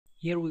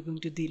Here we're going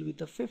to deal with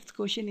the fifth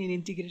question in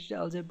integrated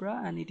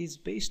algebra, and it is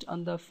based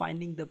on the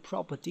finding the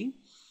property,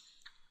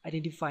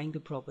 identifying the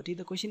property.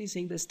 The question is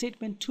saying the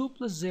statement 2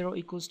 plus 0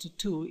 equals to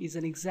 2 is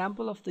an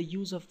example of the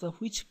use of the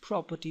which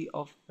property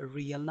of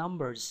real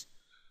numbers?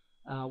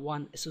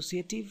 One,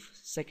 associative;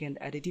 second,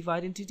 additive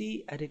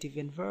identity; additive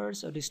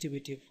inverse; or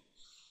distributive.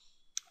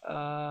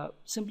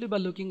 Simply by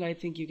looking, I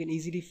think you can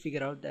easily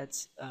figure out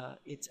that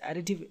it's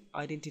additive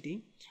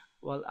identity.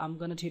 Well, I'm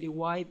gonna tell you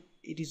why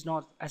it is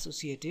not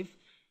associative.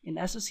 In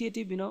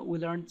associative, we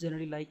learn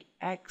generally like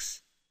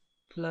x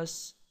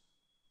plus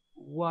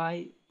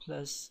y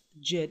plus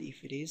z.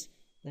 If it is,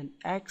 then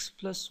x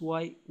plus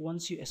y,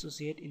 once you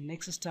associate in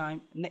next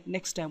time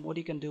what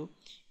you can do,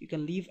 you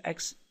can leave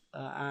x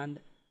and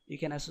you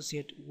can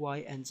associate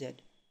y and z.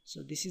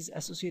 So this is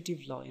associative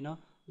law,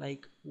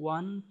 like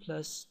 1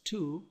 plus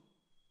 2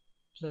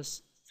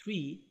 plus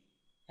 3,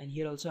 and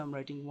here also I'm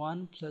writing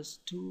 1 plus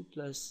 2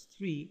 plus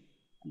 3,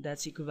 and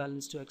that's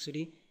equivalent to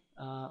actually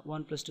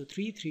 1 plus 2,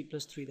 3, 3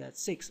 plus 3,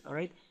 that's 6. All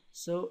right,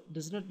 so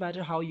does not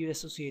matter how you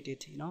associate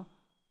it,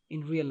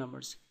 in real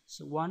numbers.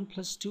 So 1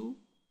 plus 2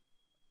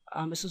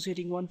 I'm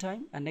associating one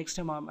time, and next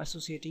time I'm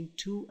associating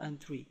 2 and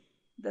 3.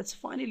 That's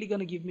finally going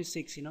to give me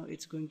 6.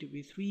 It's going to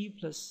be 3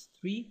 plus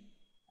 3,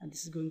 and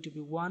this is going to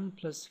be 1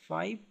 plus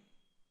 5,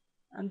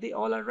 and they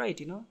all are right.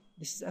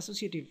 This is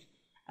associative.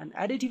 And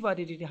additive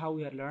identity, how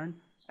we have learned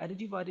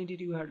additive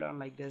identity, we have learned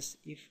like this: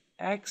 if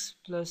x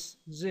plus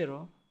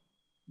 0,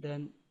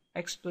 then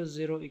x plus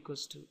 0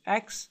 equals to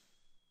x,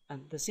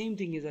 and the same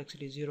thing is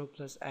actually 0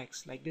 plus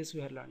x. Like this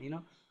we have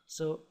learned.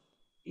 So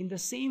in the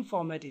same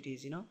format it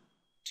is,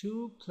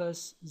 2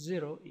 plus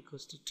 0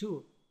 equals to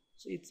 2.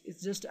 So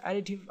it's just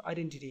additive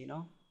identity.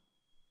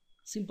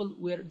 Simple.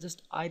 We are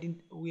just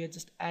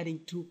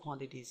adding two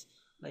quantities,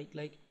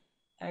 like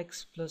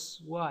x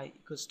plus y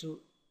equals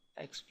to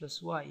x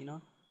plus y,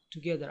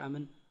 together. I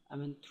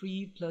mean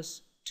 3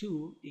 plus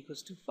 2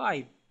 equals to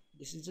 5.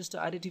 This is just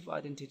additive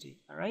identity.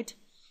 All right,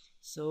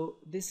 so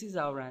this is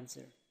our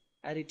answer,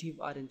 additive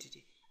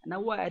identity. And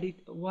now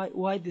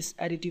why this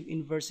additive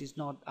inverse is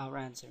not our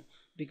answer?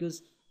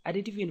 Because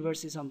additive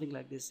inverse is something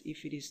like this: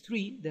 if it is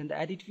 3, then the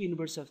additive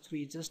inverse of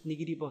 3 is just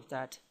negative of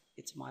that,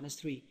 it's minus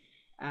 3.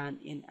 And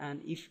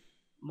if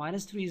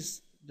minus 3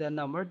 is the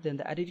number, then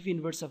the additive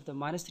inverse of the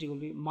minus 3 will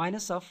be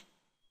minus of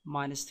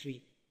minus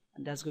 3,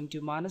 and that's going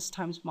to minus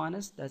times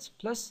minus, that's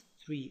plus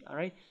 3. All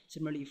right,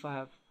 similarly if I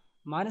have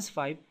minus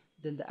 5,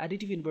 then the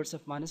additive inverse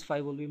of minus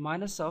 5 will be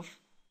minus of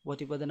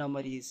whatever the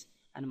number is,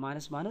 and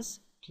minus minus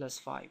plus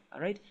 5.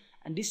 All right,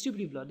 and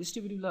distributive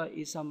law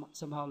is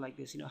somehow like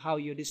this. How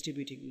you're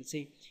distributing, let's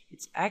say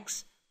it's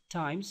x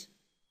times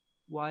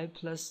y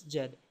plus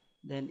z,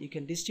 then you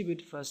can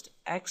distribute first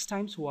x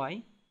times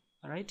y.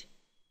 All right,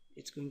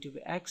 it's going to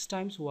be x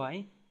times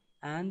y,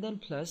 and then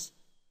plus,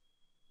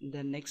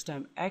 then next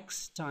time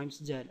x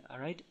times z. All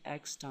right,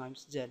 x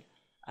times z.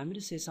 I'm going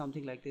to say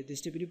something like the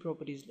distributive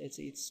properties. Let's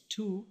say it's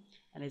 2,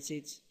 and let's say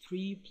it's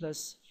 3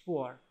 plus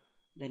 4.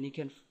 Then you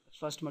can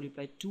first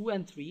multiply 2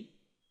 and 3.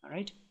 All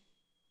right,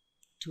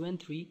 2 and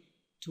 3,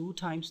 2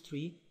 times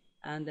 3,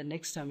 and the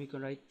next time you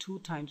can write 2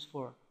 times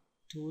 4,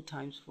 2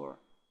 times 4. All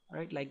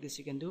right, like this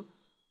you can do.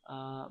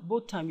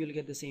 Both time you'll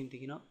get the same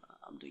thing.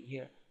 I'm doing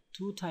here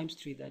 2 times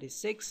 3, that is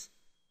 6,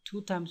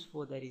 2 times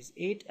 4, that is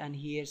 8, and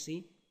here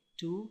see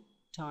 2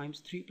 times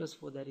 3 plus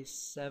 4, that is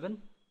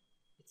 7,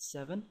 it's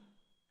 7,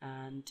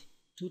 and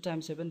 2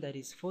 times 7, that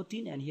is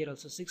 14, and here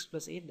also 6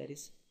 plus 8, that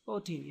is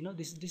 14.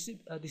 This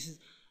is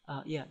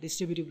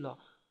distributive law.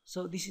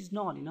 So this is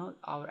not,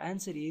 our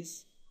answer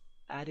is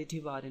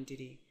additive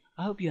identity.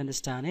 I hope you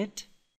understand it.